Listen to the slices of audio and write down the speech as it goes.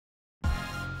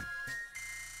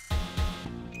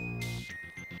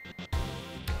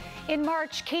In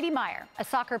March, Katie Meyer, a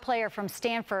soccer player from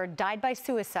Stanford, died by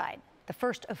suicide, the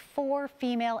first of 4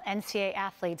 female NCAA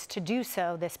athletes to do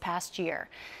so this past year.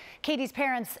 Katie's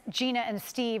parents, Gina and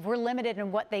Steve, were limited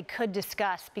in what they could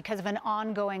discuss because of an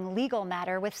ongoing legal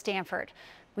matter with Stanford.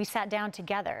 We sat down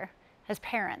together as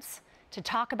parents to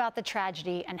talk about the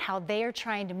tragedy and how they are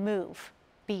trying to move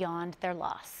beyond their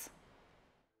loss.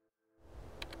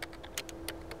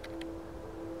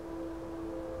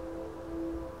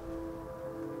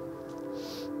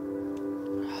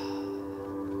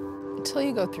 Until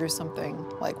you go through something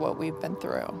like what we've been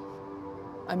through,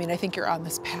 I mean, I think you're on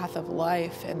this path of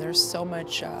life and there's so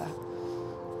much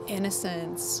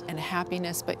innocence and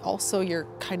happiness, but also you're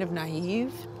kind of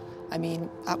naive. I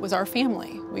mean, that was our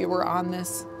family. We were on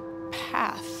this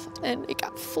path and it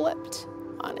got flipped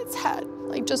on its head,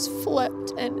 like just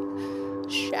flipped and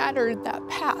shattered that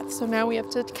path. So now we have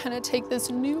to kind of take this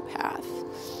new path.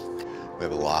 We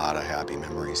have a lot of happy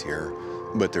memories here,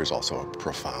 but there's also a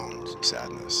profound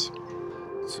sadness.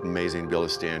 It's amazing to be able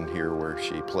to stand here where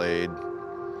she played,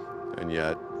 and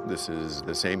yet this is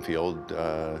the same field.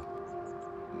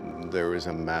 There was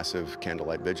a massive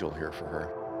candlelight vigil here for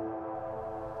her.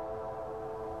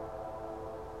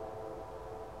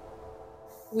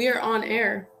 We are on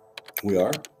air. We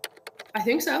are? I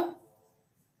think so.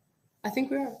 I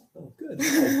think we are. Oh, good.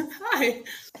 Hi.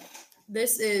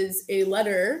 This is a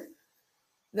letter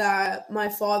that my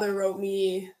father wrote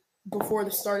me before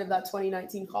the start of that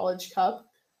 2019 College Cup.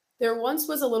 There once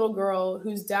was a little girl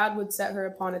whose dad would set her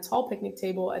upon a tall picnic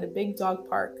table at a big dog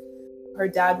park. Her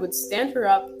dad would stand her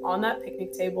up on that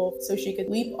picnic table so she could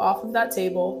leap off of that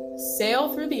table,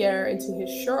 sail through the air into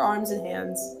his sure arms and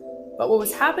hands. But what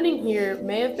was happening here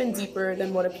may have been deeper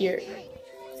than what appeared.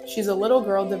 She's a little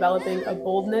girl developing a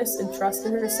boldness and trust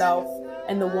in herself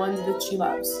and the ones that she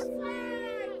loves.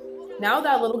 Now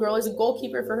that little girl is a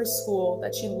goalkeeper for her school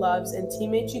that she loves and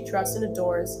teammates she trusts and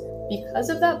adores. Because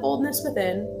of that boldness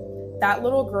within, that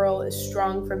little girl is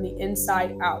strong from the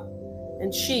inside out.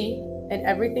 And she, and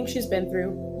everything she's been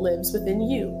through, lives within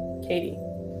you, Katie.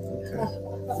 Okay.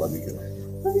 Love you, girl.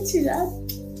 Love you too, Dad.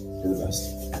 You're the best.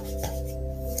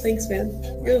 Thanks, man.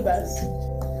 You're the best.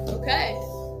 Okay.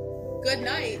 Good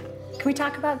night. Can we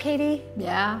talk about Katie?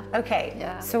 Yeah. Okay.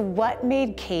 Yeah. So what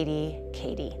made Katie,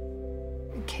 Katie?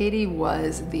 Katie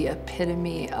was the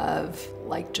epitome of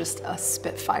like just a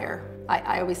spitfire.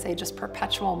 I always say just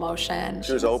perpetual motion.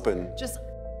 She was open just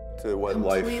to what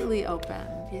life completely open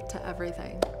to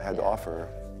everything. had to offer.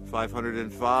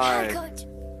 505.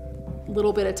 A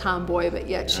little bit of tomboy, but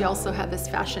yet she also had this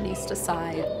fashionista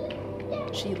side.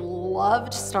 She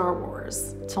loved Star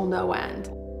Wars till no end.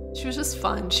 She was just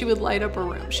fun. She would light up a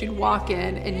room. She'd walk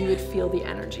in and you would feel the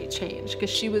energy change because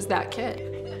she was that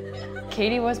kid.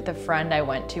 Katie was the friend I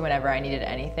went to whenever I needed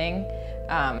anything.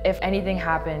 If anything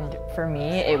happened for me,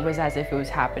 it was as if it was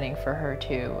happening for her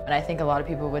too. And I think a lot of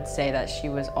people would say that she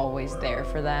was always there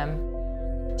for them.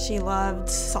 She loved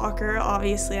soccer,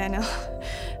 obviously, I know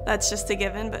that's just a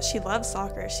given, but she loved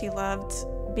soccer. She loved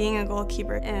being a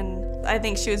goalkeeper, and I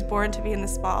think she was born to be in the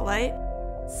spotlight.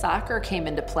 Soccer came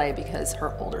into play because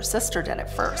her older sister did it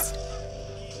first.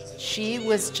 She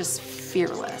was just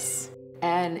fearless,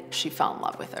 and she fell in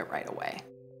love with it right away.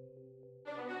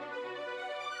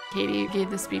 Katie gave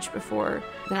the speech before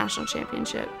the national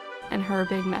championship, and her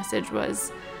big message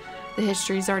was, the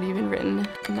history's already been written,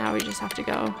 and now we just have to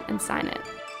go and sign it.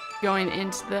 Going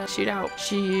into the shootout,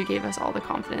 she gave us all the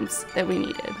confidence that we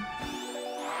needed.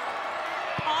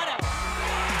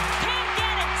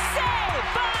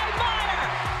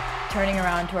 Turning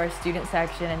around to our student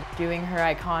section and doing her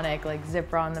iconic like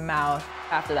zipper on the mouth.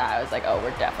 After that, I was like, oh,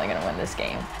 we're definitely gonna win this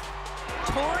game.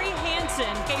 Tori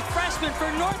Hansen, a freshman for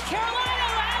North Carolina,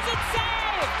 has it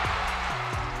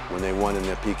saved! When they won in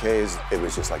the PKs, it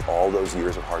was just like all those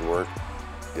years of hard work,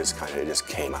 it just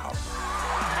came out.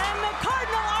 And the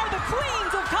Cardinal are the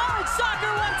queens of college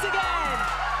soccer once again!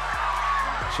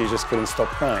 She just couldn't stop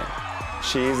crying.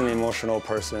 She is an emotional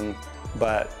person,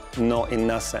 but not in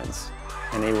that sense.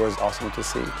 And it was awesome to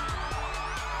see.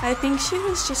 I think she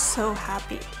was just so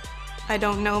happy. I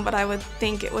don't know, but I would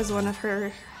think it was one of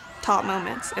her top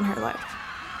moments in her life.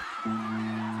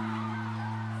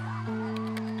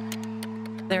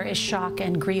 There is shock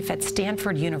and grief at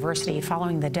Stanford University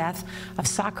following the death of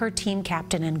soccer team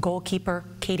captain and goalkeeper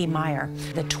Katie Meyer.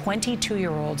 The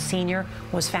 22-year-old senior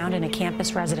was found in a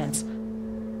campus residence.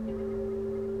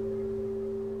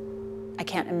 I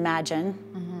can't imagine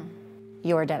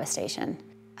your devastation.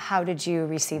 How did you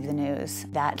receive the news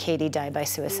that Katie died by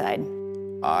suicide?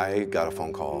 I got a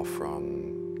phone call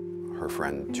from her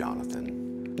friend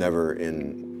Jonathan. Never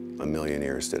in a million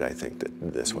years did I think that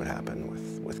this would happen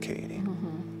with Katie.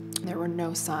 There were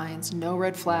no signs, no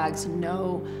red flags,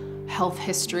 no health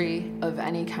history of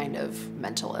any kind of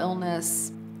mental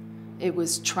illness. It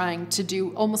was trying to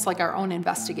do almost like our own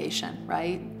investigation,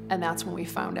 right? And that's when we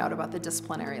found out about the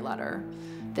disciplinary letter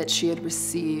that she had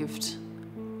received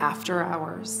after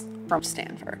hours from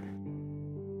Stanford.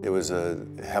 It was a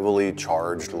heavily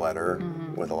charged letter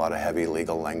with a lot of heavy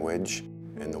legal language.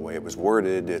 And the way it was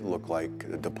worded, it looked like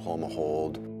a diploma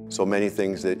hold. So many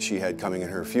things that she had coming in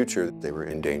her future, they were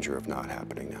in danger of not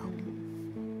happening now.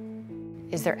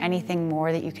 Is there anything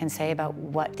more that you can say about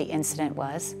what the incident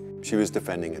was? She was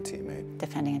defending a teammate.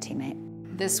 Defending a teammate.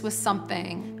 This was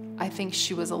something I think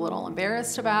she was a little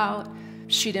embarrassed about.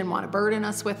 She didn't want to burden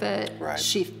us with it. Right.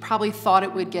 She probably thought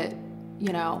it would get,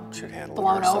 you know,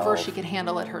 blown over. She could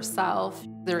handle it herself.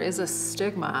 There is a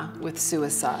stigma with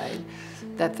suicide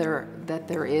that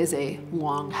there is a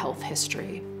long health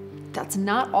history. That's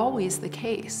not always the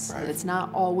case. Right. It's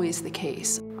not always the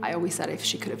case. I always said if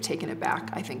she could have taken it back,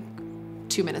 I think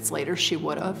 2 minutes later she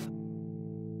would have.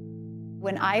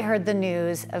 When I heard the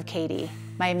news of Katie,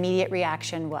 my immediate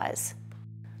reaction was,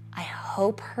 I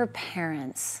hope her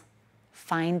parents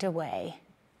find a way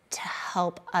to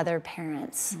help other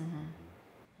parents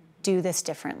do this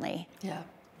differently. Yeah.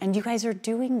 And you guys are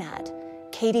doing that.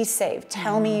 Katie's saved.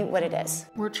 Tell me what it is.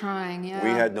 We're trying, yeah. We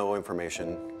had no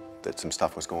information that some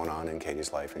stuff was going on in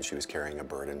Katie's life and she was carrying a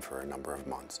burden for a number of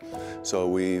months. So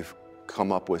we've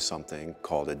come up with something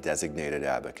called a designated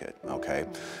advocate, okay?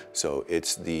 So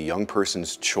it's the young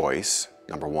person's choice,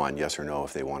 number one, yes or no,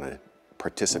 if they want to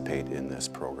participate in this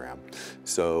program.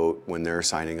 So when they're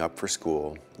signing up for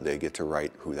school, they get to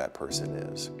write who that person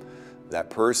is. That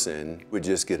person would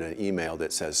just get an email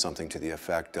that says something to the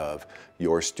effect of,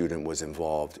 your student was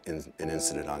involved in an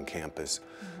incident on campus.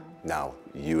 Now,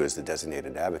 you as the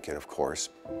designated advocate, of course,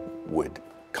 would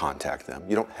contact them.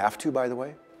 You don't have to, by the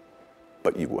way,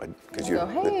 but you would. Because you go,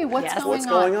 hey, what's what's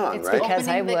going on, it's right? Because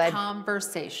opening I the would.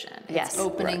 conversation. Yes. It's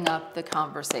opening up the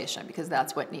conversation because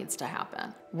that's what needs to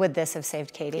happen. Would this have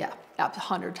saved Katie? Yeah,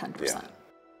 110%. Yeah.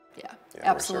 Yeah, we're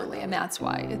absolutely. certain And of it. that's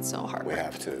why it's so hard. We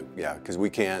have to, yeah, because we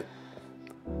can't.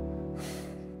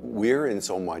 We're in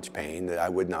so much pain that I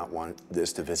would not want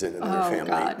this to visit another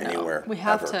family anywhere. We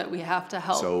have ever. we have to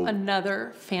help So-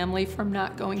 another family from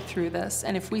not going through this.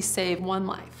 And if we save one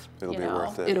life, It'll be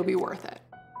worth it. It'll be worth it.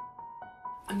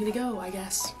 I'm gonna go, I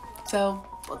guess. So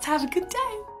let's have a good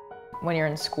day. When you're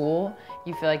in school,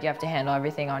 you feel like you have to handle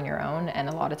everything on your own, and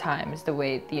a lot of times the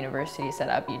way the university is set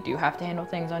up, you do have to handle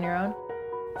things on your own.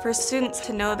 For students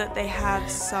to know that they have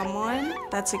someone,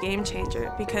 that's a game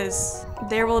changer, because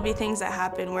there will be things that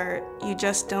happen where you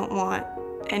just don't want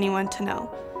anyone to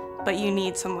know, but you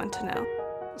need someone to know.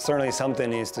 Certainly something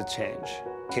needs to change.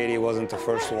 Katie wasn't the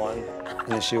first one,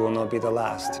 and she will not be the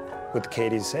last. With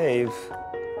Katie's save,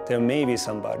 there may be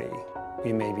somebody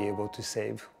we may be able to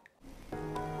save.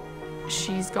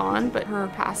 She's gone, but her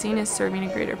passing is serving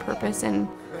a greater purpose, and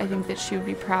I think that she would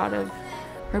be proud of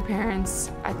her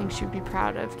parents. I think she would be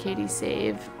proud of Katie's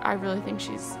save. I really think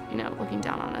she's, looking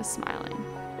down on us, smiling.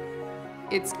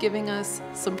 It's giving us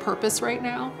some purpose right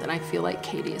now that I feel like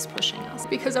Katie is pushing us.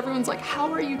 Because everyone's like, how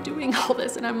are you doing all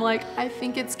this? And I'm like, I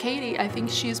think it's Katie. I think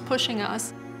she's pushing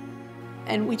us.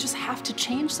 And we just have to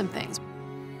change some things.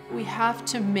 We have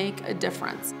to make a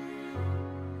difference.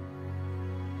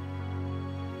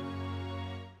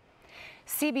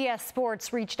 CBS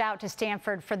Sports reached out to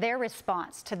Stanford for their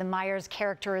response to the Myers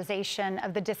characterization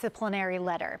of the disciplinary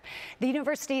letter. The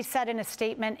university said in a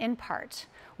statement, in part,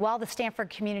 while the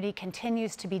Stanford community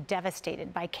continues to be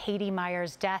devastated by Katie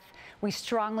Myers' death, we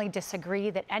strongly disagree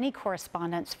that any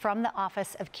correspondence from the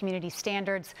Office of Community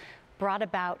Standards brought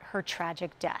about her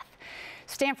tragic death.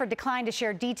 Stanford declined to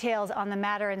share details on the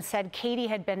matter and said Katie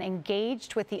had been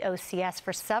engaged with the OCS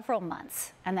for several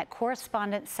months and that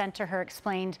correspondence sent to her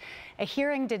explained a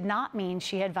hearing did not mean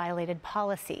she had violated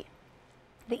policy.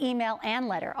 The email and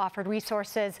letter offered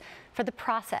resources for the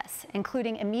process,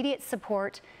 including immediate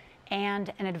support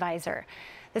and an advisor.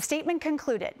 The statement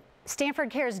concluded, Stanford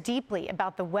cares deeply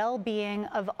about the well-being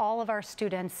of all of our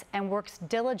students and works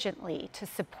diligently to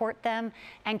support them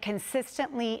and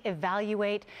consistently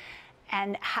evaluate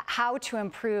and how to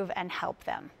improve and help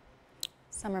them.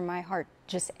 Summer, my heart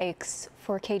just aches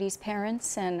for Katie's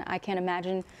parents, and I can't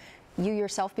imagine you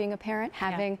yourself being a parent,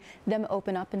 having them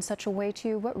open up in such a way to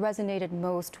you. What resonated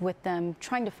most with them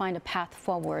trying to find a path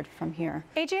forward from here?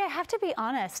 AJ, I have to be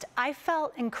honest, I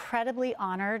felt incredibly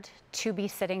honored to be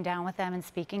sitting down with them and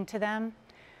speaking to them.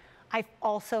 I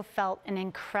also felt an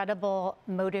incredible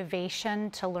motivation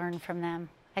to learn from them.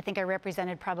 I think I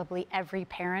represented probably every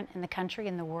parent in the country,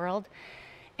 in the world,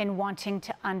 in wanting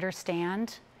to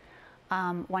understand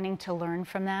wanting to learn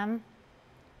from them.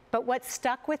 But what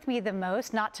stuck with me the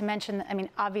most, not to mention, I mean,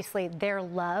 obviously their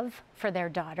love for their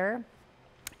daughter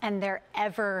and their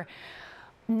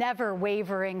never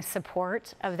wavering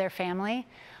support of their family,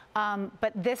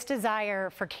 but this desire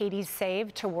for Katie's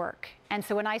save to work. And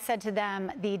so when I said to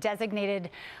them, the designated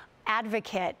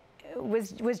advocate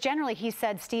was generally, he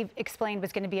said, Steve explained,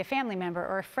 was going to be a family member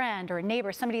or a friend or a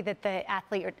neighbor, somebody that the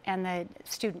athlete and the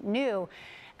student knew.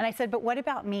 And I said, but what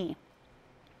about me?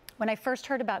 When I first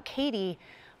heard about Katie,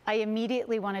 I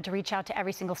immediately wanted to reach out to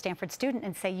every single Stanford student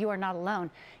and say, you are not alone.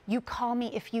 You call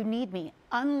me if you need me.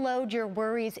 Unload your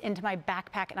worries into my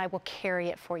backpack and I will carry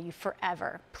it for you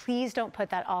forever. Please don't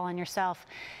put that all on yourself.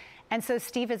 And so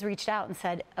Steve has reached out and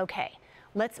said, okay,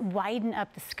 let's widen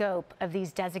up the scope of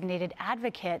these designated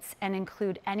advocates and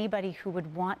include anybody who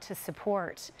would want to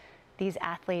support these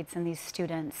athletes and these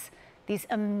students, these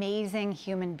amazing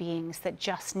human beings that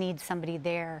just need somebody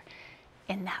there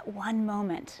in that one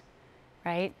moment.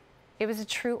 Right? It was a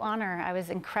true honor. I was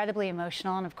incredibly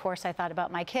emotional, and of course I thought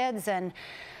about my kids and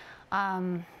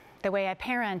the way I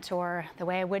parent or the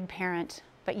way I would parent.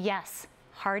 But yes,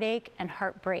 heartache and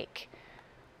heartbreak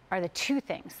are the two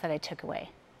things that I took away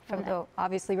from that.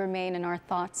 Obviously remain in our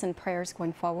thoughts and prayers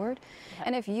going forward. Yep.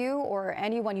 And if you or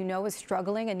anyone you know is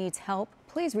struggling and needs help,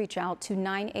 please reach out to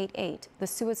 988, the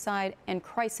Suicide and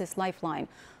Crisis Lifeline.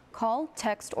 Call,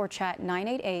 text, or chat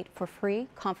 988 for free,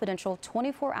 confidential,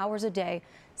 24 hours a day,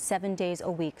 7 days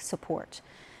a week support.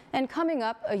 And coming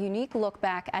up, a unique look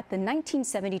back at the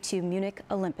 1972 Munich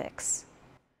Olympics.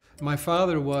 My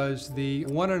father was the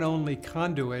one and only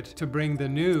conduit to bring the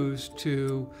news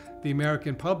to the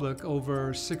American public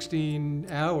over 16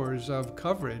 hours of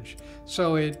coverage.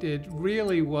 So it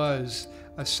really was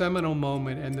a seminal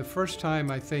moment, and the first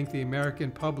time I think the American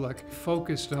public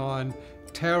focused on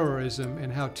terrorism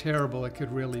and how terrible it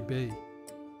could really be.